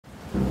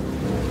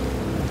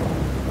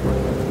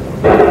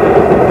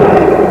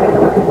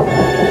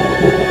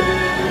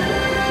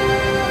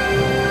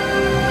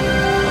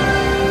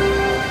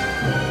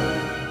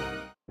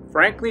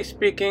be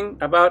speaking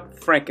about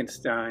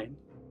Frankenstein.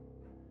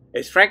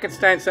 Is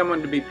Frankenstein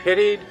someone to be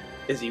pitied?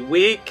 Is he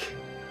weak?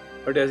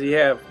 Or does he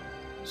have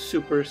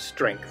super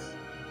strength?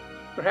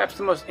 Perhaps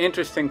the most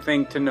interesting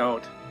thing to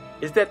note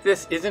is that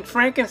this isn't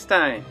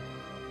Frankenstein.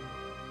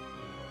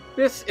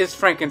 This is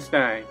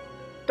Frankenstein,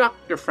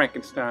 Dr.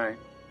 Frankenstein.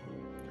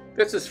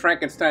 This is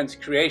Frankenstein's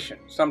creation,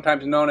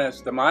 sometimes known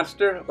as the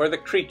monster or the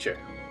creature.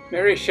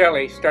 Mary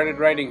Shelley started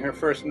writing her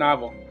first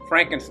novel,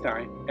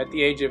 Frankenstein, at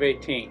the age of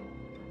 18.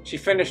 She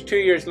finished 2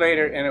 years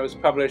later and it was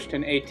published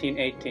in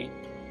 1818.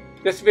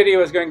 This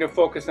video is going to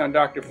focus on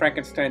Dr.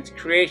 Frankenstein's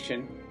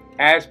creation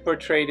as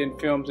portrayed in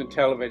films and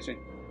television.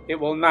 It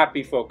will not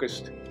be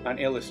focused on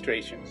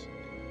illustrations.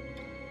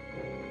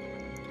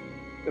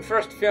 The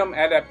first film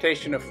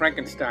adaptation of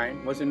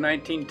Frankenstein was in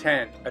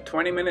 1910, a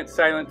 20-minute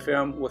silent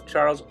film with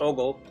Charles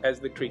Ogle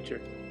as the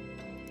creature.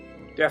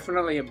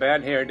 Definitely a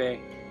bad hair day.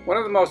 One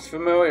of the most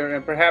familiar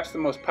and perhaps the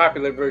most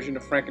popular version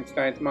of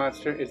Frankenstein's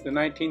monster is the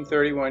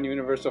 1931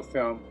 Universal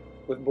film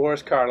with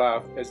Boris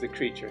Karloff as the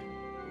creature.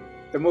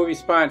 The movie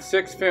spawned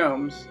 6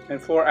 films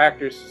and 4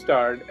 actors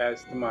starred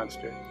as the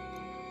monster.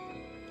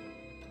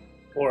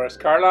 Boris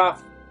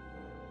Karloff,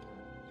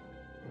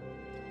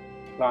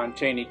 Lon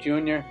Chaney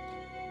Jr.,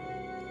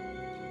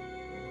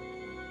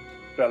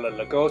 Bela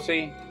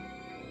Lugosi,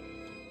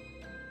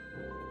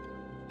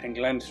 and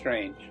Glenn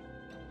Strange.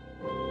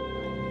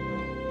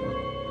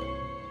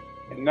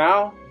 And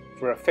now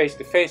for a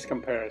face-to-face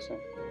comparison.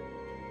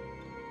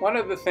 One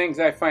of the things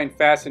I find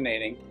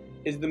fascinating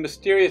is the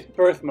mysterious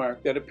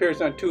birthmark that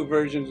appears on 2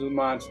 versions of the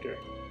monster,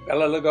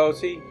 Bela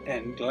Lugosi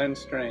and Glenn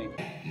Strange.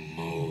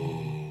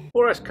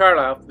 Boris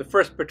Karloff, the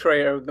first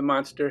portrayer of the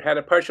monster, had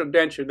a partial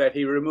denture that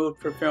he removed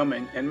for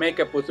filming, and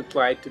makeup was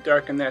applied to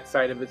darken that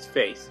side of his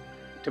face,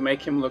 to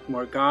make him look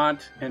more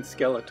gaunt and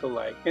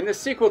skeletal-like. In the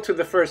sequel to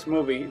the first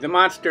movie, the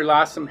monster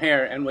lost some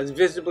hair and was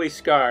visibly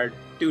scarred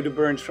due to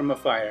burns from a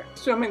fire.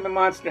 Assuming the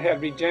monster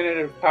had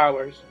regenerative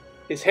powers,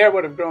 his hair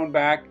would have grown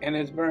back and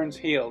his burns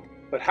healed.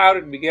 But how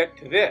did we get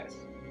to this?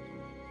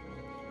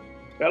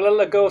 Bela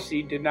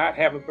Lugosi did not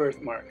have a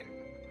birthmark.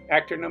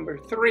 Actor number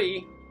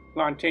 3,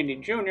 Lon Chaney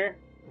Jr.,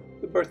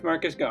 the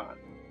birthmark is gone,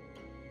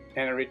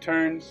 and it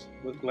returns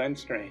with Glenn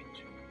Strange.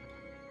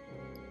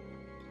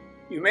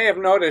 You may have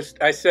noticed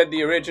I said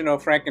the original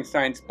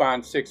Frankenstein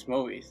spawned 6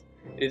 movies.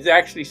 It is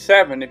actually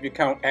 7 if you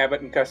count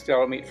Abbott and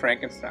Costello Meet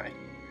Frankenstein.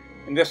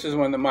 And this is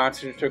when the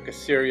monster took a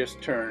serious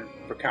turn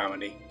for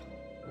comedy.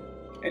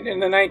 And in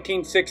the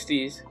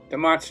 1960s, the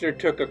monster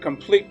took a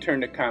complete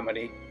turn to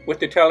comedy with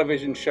the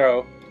television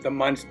show The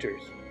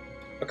Munsters.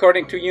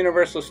 According to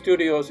Universal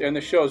Studios and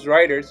the show's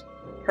writers,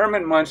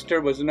 Herman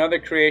Munster was another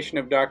creation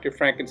of Dr.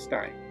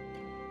 Frankenstein.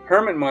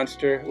 Herman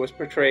Munster was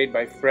portrayed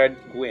by Fred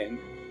Gwynne.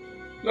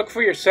 Look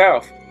for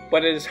yourself,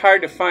 but it is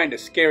hard to find a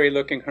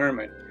scary-looking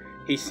Herman.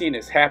 He's seen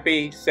as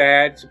happy,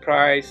 sad,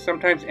 surprised,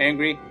 sometimes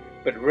angry,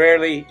 but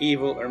rarely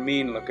evil or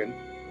mean-looking.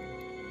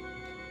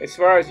 As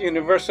far as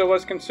Universal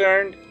was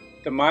concerned,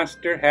 the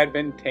monster had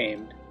been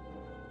tamed.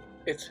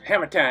 It's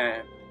Hammer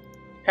time!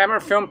 Hammer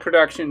Film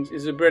Productions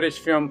is a British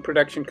film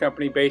production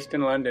company based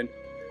in London.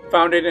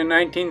 Founded in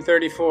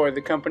 1934,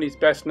 the company is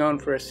best known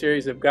for a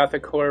series of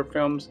gothic horror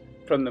films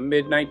from the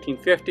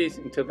mid-1950s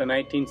until the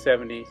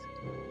 1970s.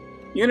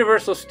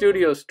 Universal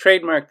Studios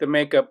trademarked the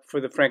makeup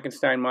for the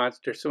Frankenstein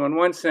monster, so in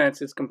one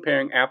sense it's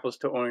comparing apples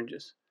to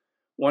oranges.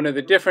 One of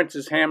the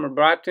differences Hammer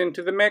brought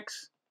into the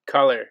mix?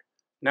 Color.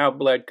 Now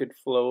blood could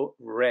flow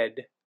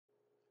red.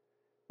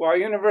 While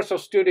Universal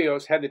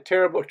Studios had the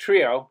terrible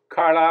trio,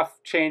 Karloff,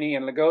 Chaney,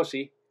 and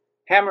Lugosi,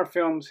 Hammer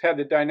Films had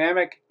the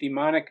dynamic,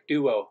 demonic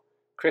duo,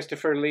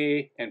 Christopher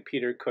Lee and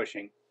Peter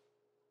Cushing.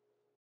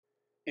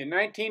 In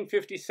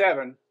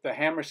 1957, the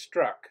hammer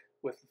struck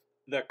with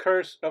The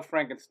Curse of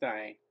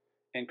Frankenstein,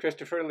 and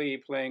Christopher Lee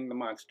playing the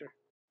monster.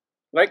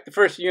 Like the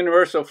first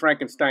Universal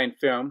Frankenstein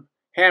film,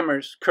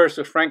 Hammer's Curse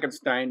of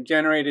Frankenstein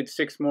generated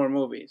 6 more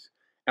movies.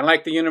 And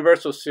like the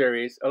Universal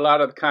series, a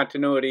lot of the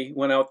continuity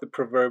went out the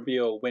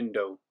proverbial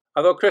window.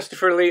 Although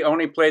Christopher Lee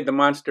only played the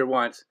monster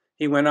once,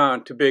 he went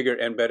on to bigger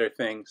and better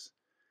things.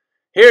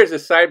 Here's a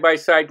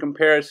side-by-side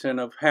comparison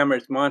of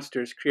Hammer's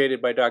monsters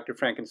created by Dr.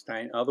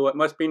 Frankenstein. Although it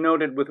must be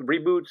noted with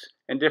reboots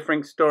and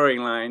differing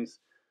storylines,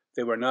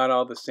 they were not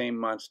all the same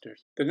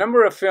monsters. The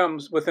number of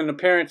films with an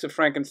appearance of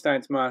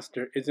Frankenstein's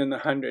monster is in the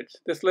hundreds.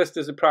 This list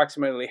is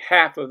approximately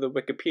half of the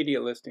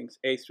Wikipedia listings,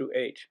 A through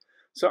H.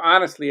 So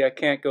honestly, I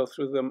can't go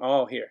through them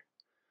all here.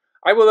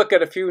 I will look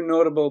at a few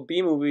notable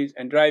B-movies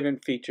and drive-in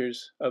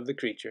features of the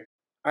creature.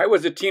 I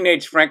Was a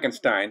Teenage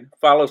Frankenstein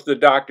follows the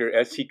doctor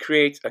as he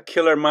creates a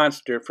killer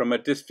monster from a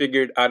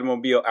disfigured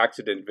automobile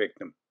accident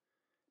victim.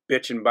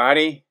 Bitchin'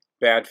 body,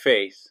 bad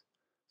face.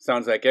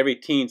 Sounds like every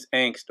teen's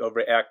angst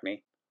over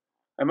acne.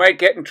 I might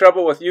get in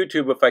trouble with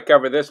YouTube if I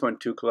cover this one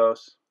too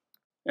close.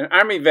 An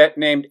army vet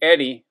named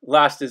Eddie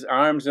lost his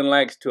arms and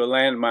legs to a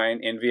landmine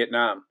in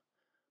Vietnam.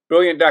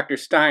 Brilliant Dr.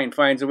 Stein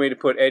finds a way to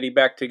put Eddie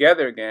back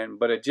together again,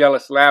 but a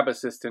jealous lab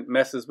assistant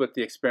messes with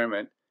the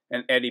experiment,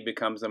 and Eddie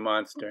becomes a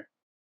monster.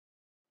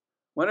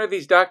 When are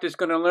these doctors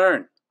going to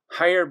learn?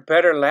 Hire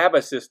better lab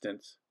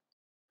assistants.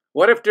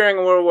 What if during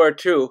World War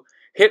II,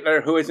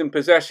 Hitler, who is in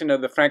possession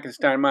of the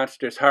Frankenstein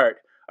monster's heart,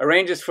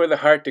 arranges for the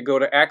heart to go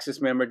to Axis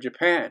member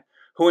Japan,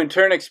 who in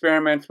turn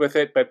experiments with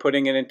it by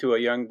putting it into a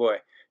young boy,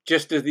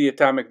 just as the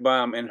atomic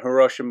bomb in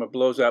Hiroshima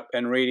blows up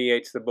and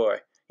radiates the boy?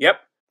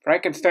 Yep,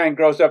 Frankenstein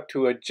grows up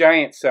to a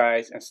giant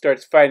size and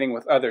starts fighting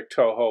with other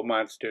Toho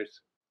monsters.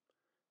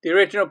 The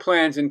original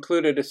plans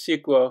included a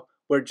sequel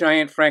where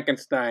giant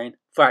Frankenstein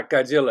fought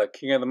Godzilla,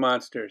 king of the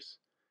monsters.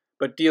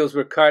 But deals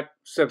were cut,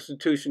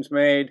 substitutions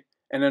made,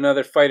 and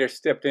another fighter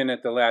stepped in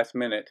at the last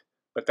minute.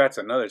 But that's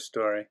another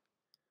story.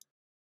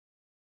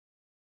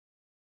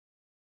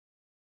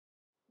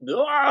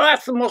 Oh,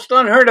 that's the most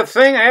unheard of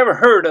thing I ever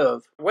heard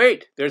of.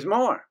 Wait, there's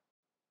more.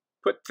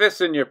 Put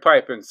this in your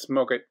pipe and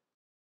smoke it.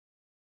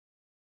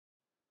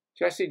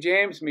 Jesse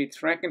James meets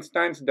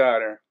Frankenstein's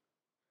daughter.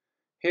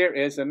 Here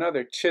is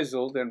another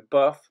chiseled and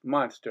buff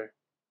monster.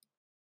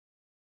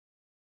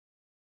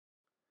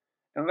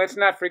 And let's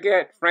not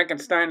forget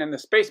Frankenstein and the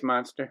Space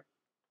Monster.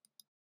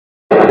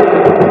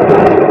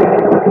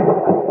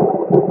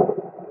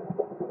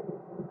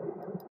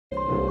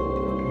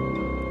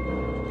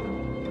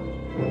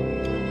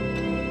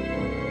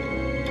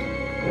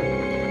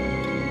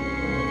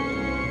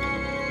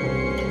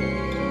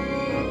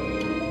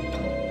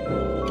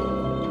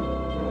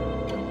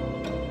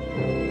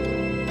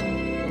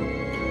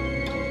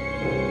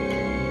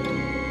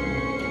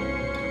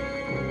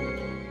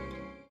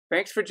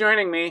 Thanks for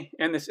joining me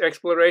in this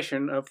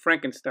exploration of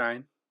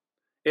Frankenstein.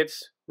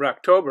 It's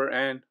Rocktober,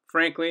 and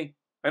frankly,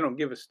 I don't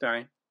give a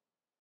stein.